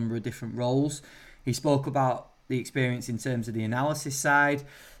across a number of different roles. He spoke about the experience in terms of the analysis side,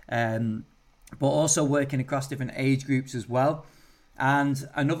 but also working across different age groups as well. And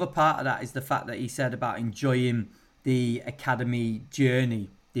another part of that is the fact that he said about enjoying the academy journey,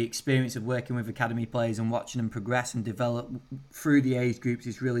 the experience of working with academy players and watching them progress and develop through the age groups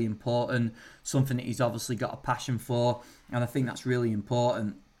is really important, something that he's obviously got a passion for, and I think that's really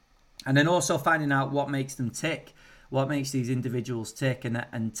important. And then also finding out what makes them tick, what makes these individuals tick,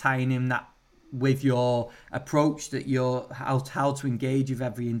 and tying in that with your approach, that you're how to engage with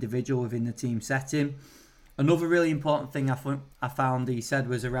every individual within the team setting. Another really important thing I found he said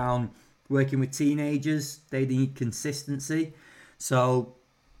was around working with teenagers. They need consistency, so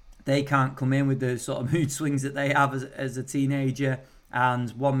they can't come in with the sort of mood swings that they have as a teenager,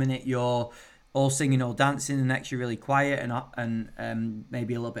 and 1 minute you're all singing or dancing, the next you're really quiet and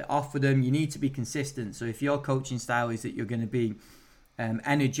maybe a little bit off with them. You need to be consistent. So if your coaching style is that you're going to be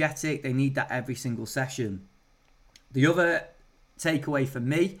energetic, they need that every single session. The other takeaway for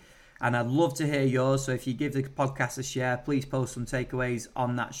me, and I'd love to hear yours, so if you give the podcast a share, please post some takeaways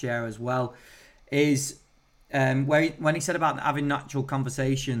on that share as well, is when he said about having natural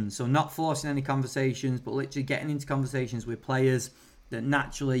conversations. So not forcing any conversations, but literally getting into conversations with players that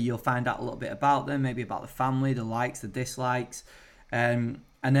naturally you'll find out a little bit about them, maybe about the family, the likes, the dislikes, and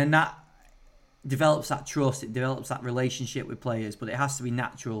then that develops that trust, it develops that relationship with players, but it has to be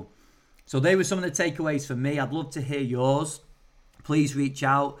natural. So they were some of the takeaways for me. I'd love to hear yours. Please reach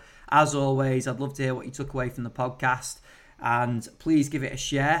out. As always, I'd love to hear what you took away from the podcast, and please give it a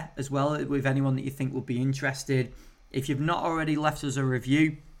share as well with anyone that you think will be interested. If you've not already left us a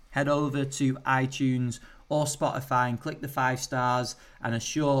review, head over to iTunes or Spotify and click the 5 stars and a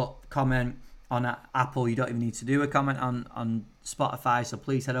short comment on Apple. You don't even need to do a comment on Spotify, so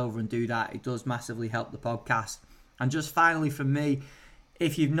please head over and do that. It does massively help the podcast. And just finally from me,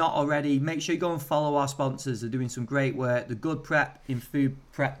 if you've not already, make sure you go and follow our sponsors. They're doing some great work. The Good Prep in food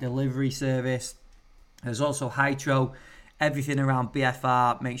prep delivery service. There's also Hydro, everything around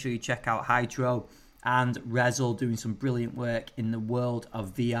BFR. Make sure you check out Hydro. And Rezel doing some brilliant work in the world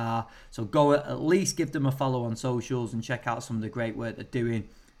of VR. So go at least give them a follow on socials and check out some of the great work they're doing.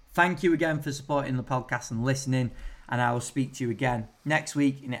 Thank you again for supporting the podcast and listening. And I will speak to you again next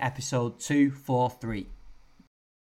week in episode 243.